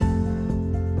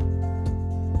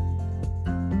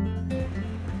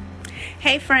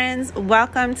Hey friends,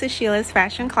 welcome to Sheila's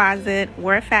Fashion Closet,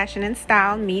 where fashion and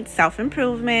style meet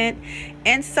self-improvement.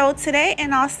 And so today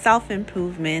in our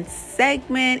self-improvement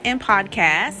segment and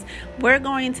podcast, we're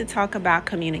going to talk about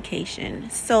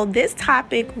communication. So this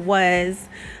topic was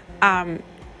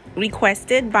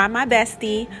requested by my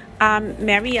bestie,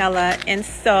 Mariella. And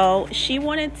so she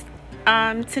wanted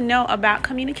to know about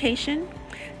communication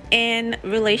in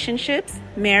relationships,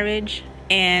 marriage,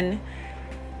 and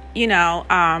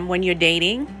when you're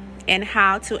dating, and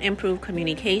how to improve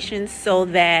communication so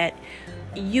that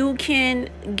you can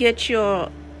get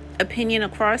your opinion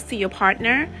across to your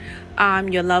partner,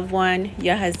 your loved one,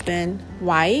 your husband,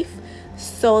 wife,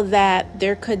 so that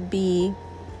there could be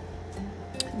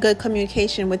good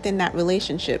communication within that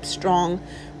relationship, strong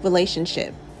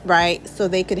relationship, right? So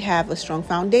they could have a strong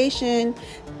foundation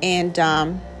and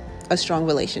a strong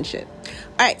relationship.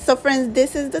 All right, so friends,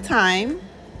 this is the time.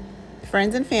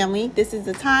 Friends and family, this is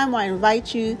the time where I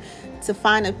invite you to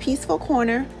find a peaceful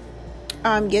corner,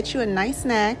 get you a nice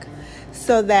snack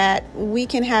so that we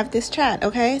can have this chat,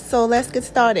 okay? So let's get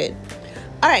started.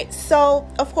 All right, so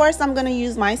of course I'm going to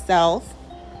use myself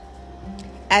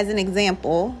as an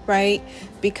example, right?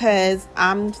 Because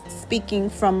I'm speaking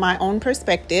from my own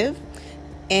perspective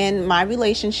and my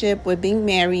relationship with being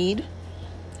married,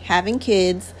 having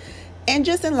kids, and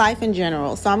just in life in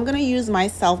general. So I'm going to use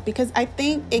myself because I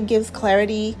think it gives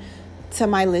clarity to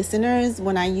my listeners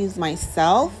when I use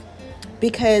myself,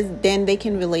 because then they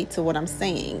can relate to what I'm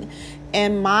saying.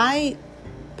 And my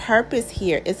purpose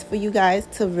here is for you guys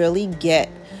to really get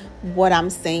what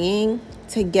I'm saying,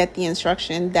 to get the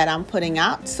instruction that I'm putting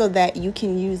out so that you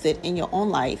can use it in your own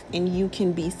life and you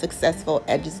can be successful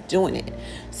at just doing it.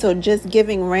 So just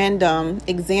giving random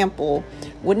example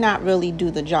would not really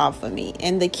do the job for me.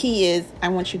 And the key is I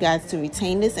want you guys to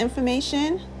retain this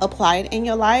information, apply it in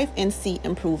your life, and see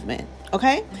improvement.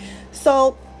 Okay?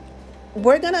 So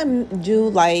we're going to do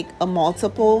like a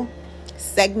multiple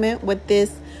segment with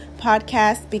this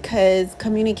podcast because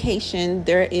communication,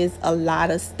 there is a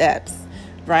lot of steps,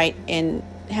 right, in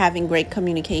having great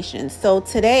communication. So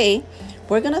today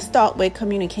we're going to start with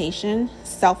communication,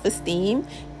 self-esteem,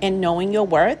 and knowing your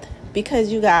worth,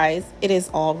 because you guys, it is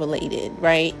all related,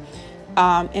 right?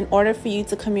 In order for you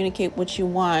to communicate what you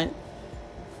want,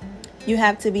 you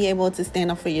have to be able to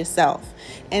stand up for yourself.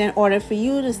 And in order for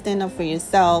you to stand up for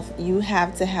yourself, you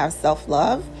have to have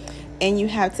self-love, and you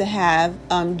have to have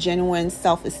genuine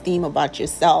self-esteem about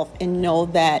yourself and know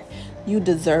that you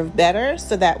deserve better,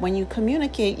 so that when you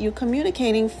communicate, you're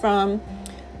communicating from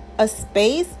a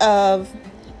space of,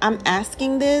 I'm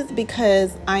asking this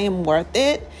because I am worth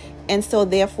it. And so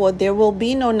therefore there will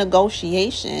be no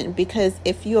negotiation, because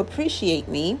if you appreciate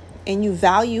me and you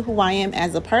value who I am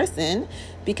as a person,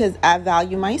 because I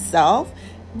value myself,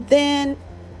 then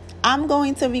I'm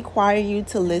going to require you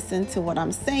to listen to what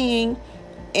I'm saying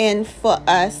and for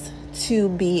us to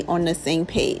be on the same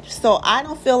page. So I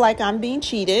don't feel like I'm being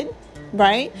cheated,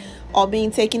 right? Or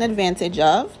being taken advantage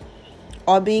of,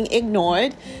 or being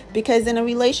ignored, because in a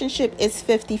relationship it's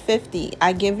 50-50.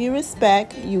 I give you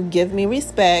respect, you give me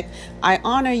respect, I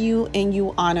honor you and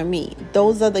you honor me.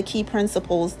 Those are the key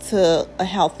principles to a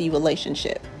healthy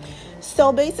relationship.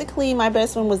 So basically my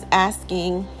best friend was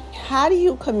asking, how do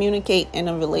you communicate in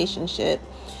a relationship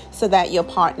so that your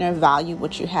partner value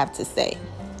what you have to say?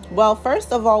 Well,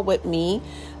 first of all, with me,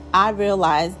 I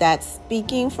realized that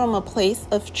speaking from a place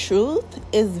of truth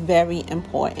is very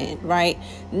important, right?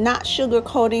 Not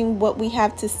sugarcoating what we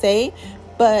have to say,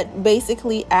 but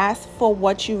basically ask for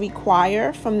what you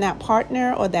require from that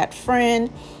partner or that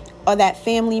friend or that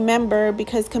family member,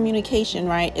 because communication,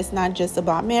 right? It's not just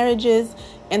about marriages.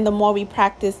 And the more we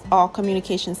practice all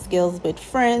communication skills with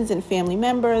friends and family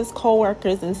members,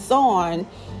 coworkers, and so on,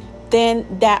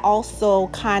 then that also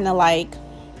kind of like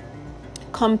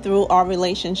come through our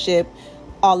relationship,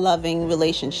 our loving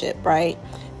relationship, right?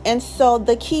 And so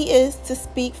the key is to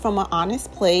speak from an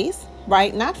honest place,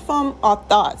 right? Not from our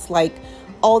thoughts like,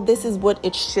 oh, this is what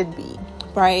it should be,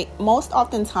 right? Most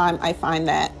oftentimes I find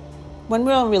that when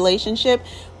we're in a relationship,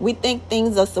 we think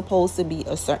things are supposed to be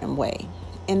a certain way.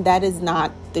 And that is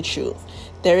not the truth.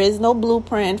 There is no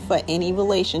blueprint for any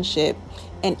relationship.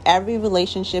 In every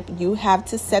relationship, you have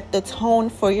to set the tone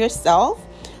for yourself,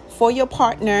 for your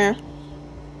partner,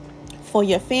 for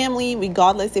your family,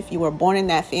 regardless if you were born in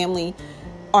that family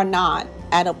or not.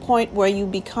 At a point where you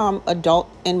become adult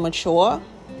and mature,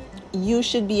 you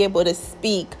should be able to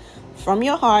speak from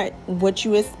your heart what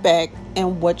you expect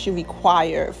and what you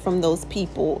require from those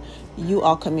people you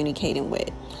are communicating with.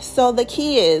 So the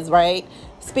key is, right,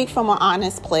 speak from an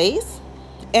honest place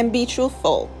and be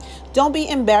truthful. Don't be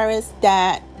embarrassed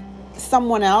that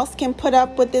someone else can put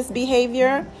up with this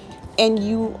behavior and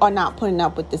you are not putting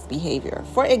up with this behavior.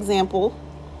 For example,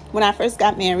 when I first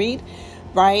got married,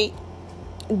 right,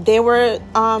 there were,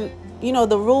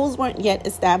 the rules weren't yet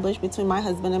established between my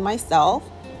husband and myself.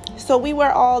 So we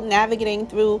were all navigating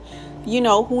through,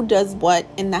 who does what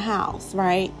in the house,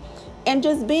 right? And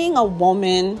just being a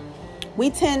woman, we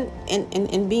tend,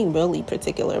 and being really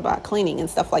particular about cleaning and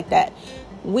stuff like that,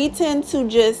 we tend to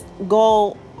just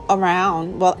go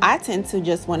around. Well, I tend to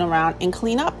just went around and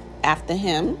clean up after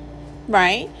him,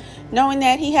 right? Knowing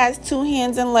that he has 2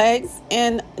 hands and legs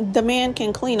and the man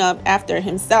can clean up after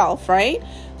himself, right?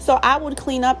 So I would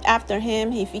clean up after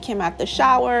him. If he came out the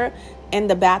shower and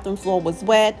the bathroom floor was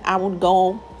wet, I would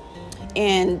go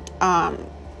and,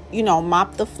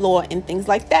 mop the floor and things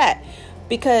like that.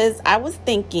 Because I was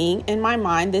thinking in my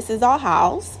mind, this is our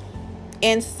house.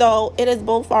 And so it is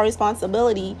both our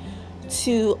responsibility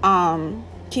to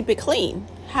keep it clean.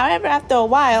 However, after a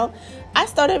while, I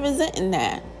started resenting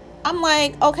that. I'm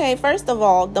like, okay, first of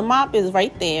all, the mop is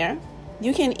right there.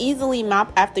 You can easily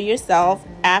mop after yourself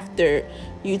after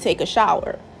you take a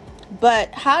shower.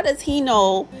 But how does he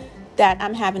know that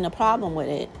I'm having a problem with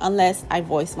it unless I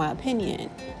voice my opinion?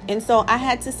 And so I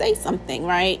had to say something,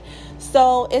 right?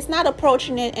 So it's not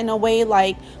approaching it in a way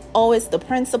like, oh, it's the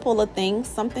principle of things,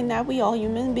 something that we all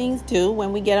human beings do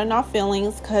when we get in our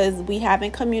feelings because we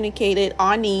haven't communicated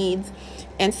our needs.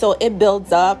 And so it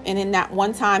builds up. And in that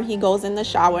one time he goes in the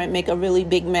shower and make a really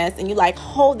big mess. And you're like,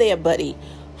 hold there, buddy.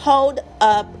 Hold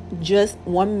up just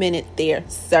 1 minute there,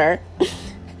 sir.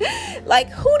 Like,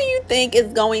 who do you think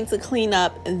is going to clean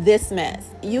up this mess?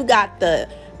 You got the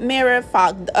mirror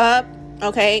fogged up.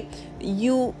 Okay.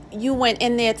 You went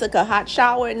in there, took a hot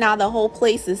shower. Now the whole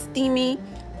place is steamy.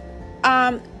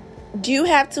 Do you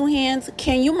have 2 hands?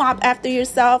 Can you mop after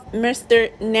yourself,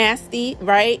 Mr. Nasty,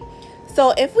 right?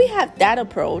 So if we have that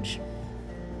approach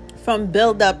from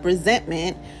build up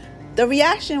resentment, the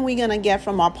reaction we're going to get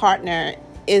from our partner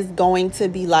is going to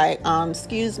be like,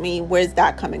 excuse me, where's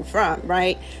that coming from,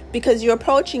 right? Because you're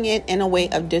approaching it in a way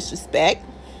of disrespect.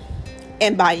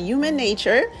 And by human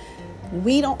nature,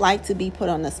 we don't like to be put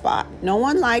on the spot. No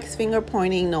one likes finger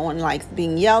pointing. No one likes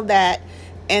being yelled at.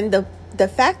 And the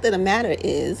fact of the matter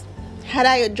is, had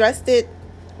I addressed it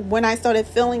when I started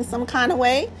feeling some kind of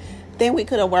way, then we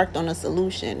could have worked on a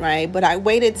solution, right? But I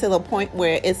waited till the point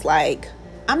where it's like,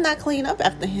 I'm not cleaning up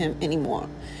after him anymore.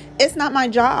 It's not my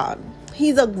job.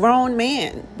 He's a grown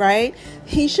man, right?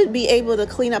 He should be able to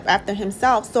clean up after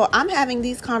himself. So I'm having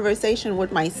these conversations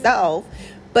with myself,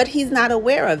 but he's not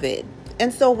aware of it.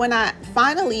 And so when I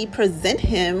finally present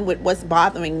him with what's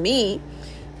bothering me,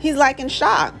 he's like in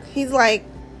shock. He's like,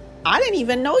 I didn't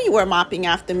even know you were mopping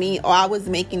after me or I was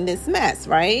making this mess,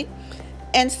 right?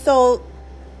 And so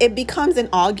it becomes an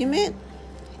argument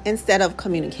instead of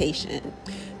communication.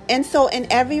 And so in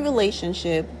every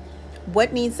relationship,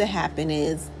 what needs to happen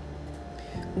is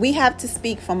we have to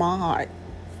speak from our heart.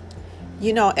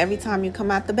 Every time you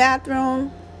come out the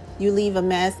bathroom, you leave a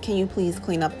mess. Can you please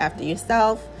clean up after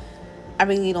yourself? I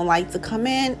really don't like to come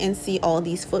in and see all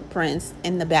these footprints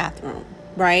in the bathroom,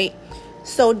 right?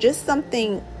 So just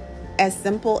something as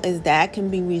simple as that can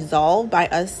be resolved by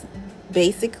us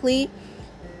basically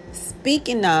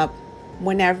speaking up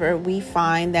whenever we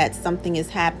find that something is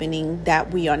happening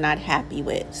that we are not happy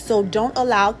with. So don't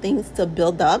allow things to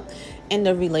build up in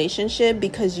the relationship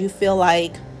because you feel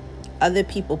like other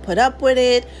people put up with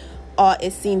it, or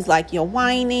it seems like you're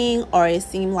whining, or it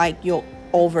seems like you're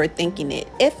overthinking it.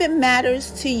 If it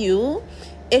matters to you,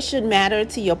 it should matter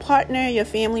to your partner, your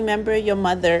family member, your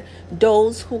mother,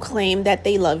 those who claim that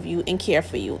they love you and care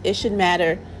for you. It should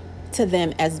matter to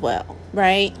them as well,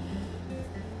 right?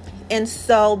 And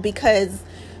so because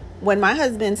when my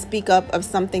husband speaks up of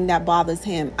something that bothers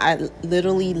him, I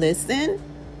literally listen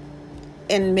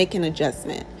and make an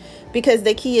adjustment, because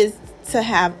the key is to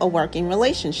have a working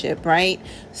relationship, right?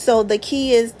 So the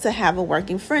key is to have a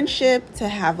working friendship, to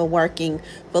have a working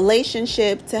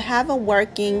relationship, to have a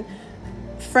working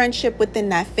friendship within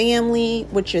that family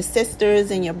with your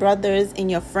sisters and your brothers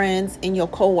and your friends and your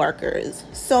co-workers.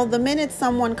 So the minute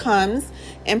someone comes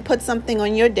and puts something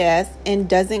on your desk and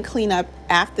doesn't clean up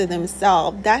after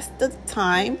themselves, that's the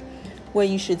time where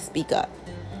you should speak up.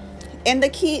 And the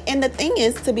key and the thing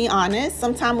is, to be honest,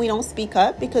 sometimes we don't speak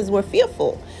up because we're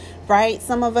fearful, right?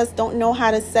 Some of us don't know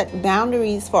how to set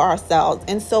boundaries for ourselves.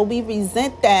 And so we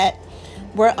resent that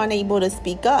we're unable to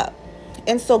speak up.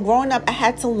 And so growing up, I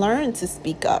had to learn to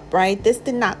speak up, right? This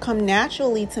did not come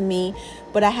naturally to me,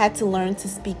 but I had to learn to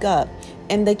speak up.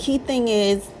 And the key thing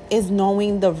is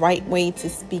knowing the right way to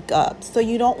speak up. So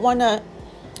you don't want to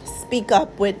speak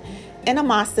up with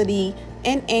animosity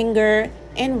and anger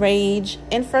in rage,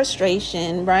 in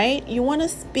frustration, right? You want to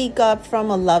speak up from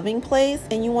a loving place,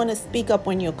 and you want to speak up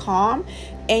when you're calm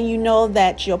and you know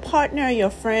that your partner, your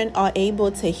friend are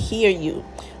able to hear you,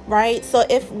 right? So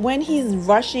if when he's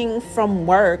rushing from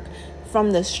work,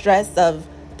 from the stress of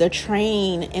the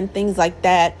train and things like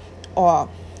that, or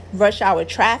rush hour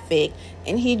traffic,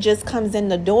 and he just comes in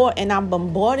the door and I'm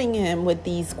bombarding him with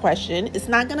these questions, it's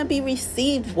not going to be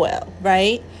received well,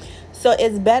 right? So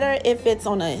it's better if it's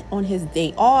on his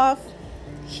day off.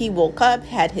 He woke up,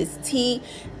 had his tea,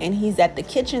 and he's at the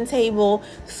kitchen table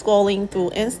scrolling through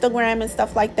Instagram and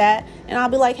stuff like that. And I'll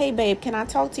be like, hey, babe, can I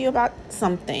talk to you about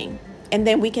something? And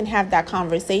then we can have that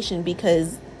conversation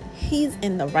because he's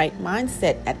in the right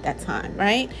mindset at that time,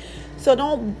 right? So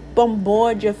don't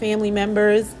bombard your family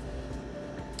members,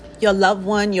 your loved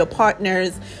one, your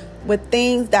partners with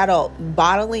things that are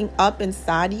bottling up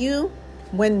inside you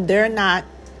when they're not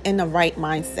in the right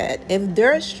mindset. If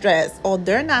they're stressed or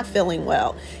they're not feeling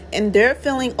well and they're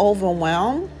feeling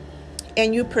overwhelmed,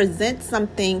 and you present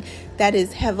something that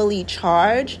is heavily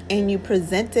charged and you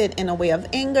present it in a way of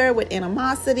anger with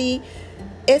animosity,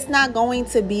 it's not going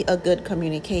to be a good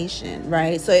communication,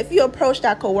 right? So if you approach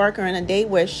that coworker in a day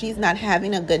where she's not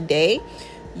having a good day,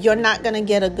 you're not going to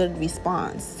get a good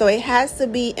response. So it has to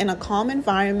be in a calm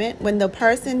environment when the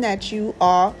person that you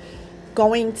are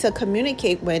going to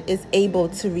communicate with is able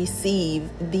to receive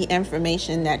the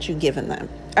information that you've given them.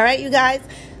 All right, you guys.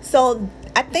 So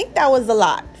I think that was a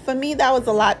lot. For me, that was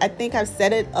a lot. I think I've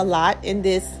said it a lot in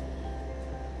this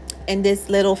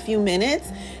little few minutes.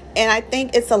 And I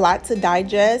think it's a lot to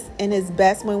digest. And it's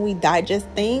best when we digest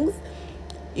things,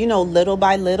 little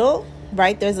by little,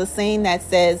 right? There's a saying that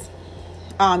says,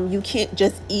 you can't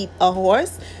just eat a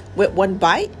horse with one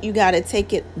bite. You got to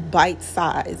take it bite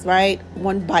size, right?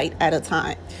 One bite at a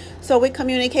time. So with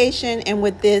communication and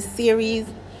with this series,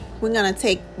 we're going to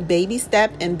take baby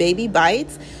step and baby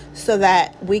bites so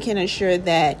that we can ensure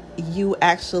that you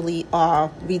actually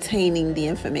are retaining the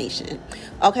information.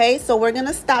 Okay, so we're going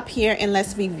to stop here and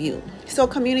let's review. So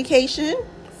communication,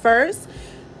 first,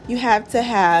 you have to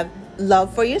have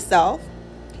love for yourself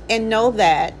and know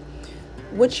that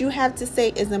what you have to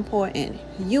say is important.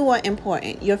 You are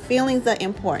important. Your feelings are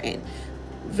important.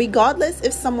 Regardless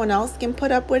if someone else can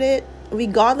put up with it,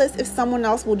 regardless if someone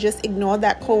else will just ignore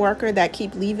that coworker that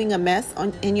keep leaving a mess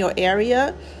in your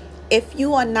area, if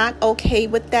you are not okay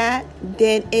with that,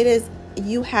 then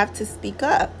you have to speak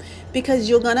up, because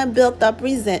you're going to build up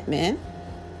resentment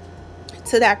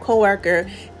to that coworker,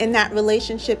 and that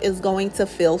relationship is going to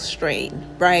feel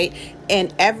strained, right?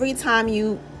 And every time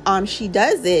she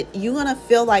does it, you're going to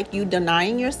feel like you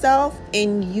denying yourself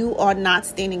and you are not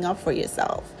standing up for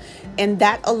yourself. And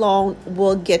that alone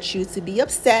will get you to be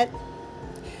upset.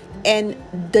 And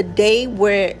the day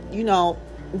where,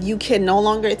 you can no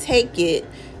longer take it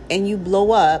and you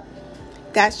blow up,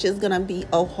 that's just going to be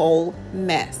a whole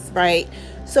mess, right?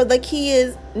 So the key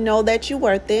is know that you're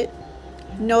worth it.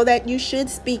 Know that you should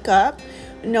speak up.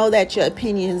 Know that your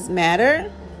opinions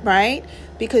matter, right?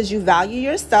 Because you value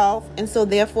yourself, and so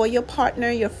therefore your partner,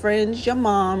 your friends, your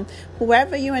mom,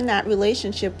 whoever you're in that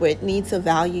relationship with needs to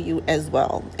value you as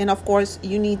well. And of course,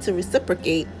 you need to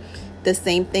reciprocate the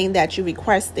same thing that you're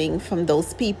requesting from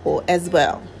those people as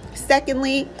well.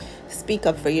 Secondly, speak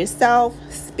up for yourself.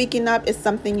 Speaking up is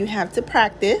something you have to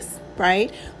practice,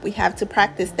 right? We have to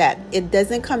practice that. It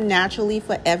doesn't come naturally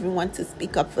for everyone to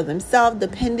speak up for themselves,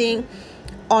 depending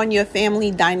on your family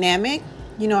dynamic.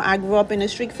 I grew up in a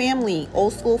strict family,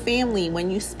 old school family. When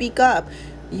you speak up,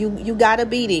 you got a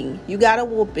beating, you got a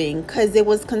whooping, because it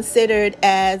was considered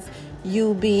as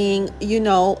you being,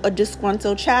 a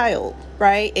disgruntled child,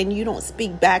 right? And you don't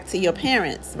speak back to your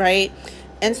parents, right?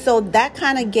 And so that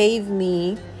kind of gave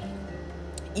me,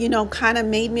 kind of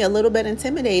made me a little bit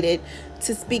intimidated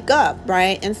to speak up,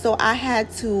 right? And so I had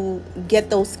to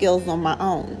get those skills on my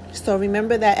own. So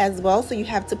remember that as well. So you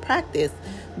have to practice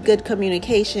good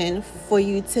communication for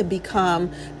you to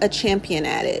become a champion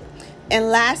at it. And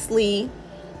lastly,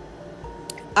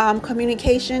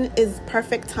 communication is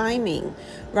perfect timing,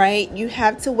 right? You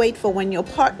have to wait for when your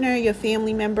partner, your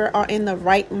family member are in the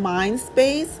right mind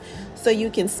space so you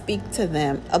can speak to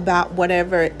them about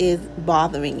whatever is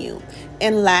bothering you.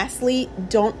 And lastly,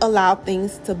 don't allow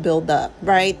things to build up,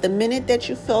 right? The minute that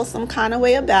you feel some kind of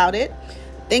way about it,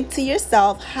 think to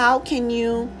yourself, how can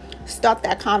you start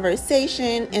that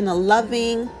conversation in a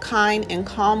loving, kind, and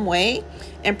calm way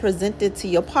and present it to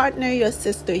your partner, your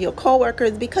sister, your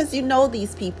coworkers, because you know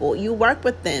these people, you work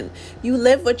with them, you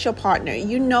live with your partner,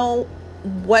 you know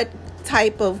what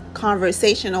type of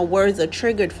conversation or words are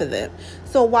triggered for them.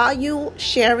 So while you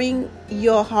sharing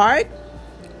your heart,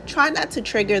 try not to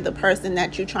trigger the person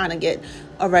that you're trying to get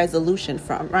a resolution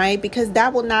from, right? Because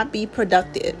that will not be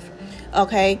productive.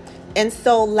 Okay. And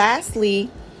so lastly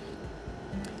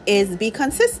is be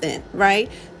consistent,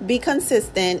 right? Be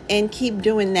consistent and keep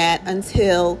doing that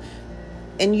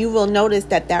and you will notice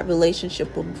that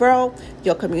relationship will grow,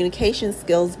 your communication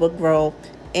skills will grow,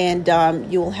 and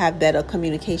you will have better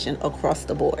communication across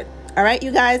the board. All right,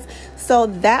 you guys. So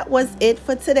that was it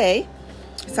for today.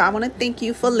 So I want to thank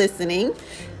you for listening.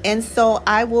 And so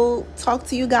I will talk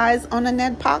to you guys on the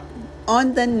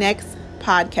next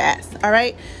podcast. All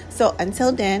right. So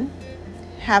until then,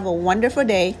 have a wonderful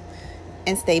day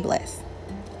and stay blessed.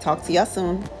 Talk to y'all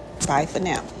soon. Bye for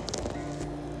now.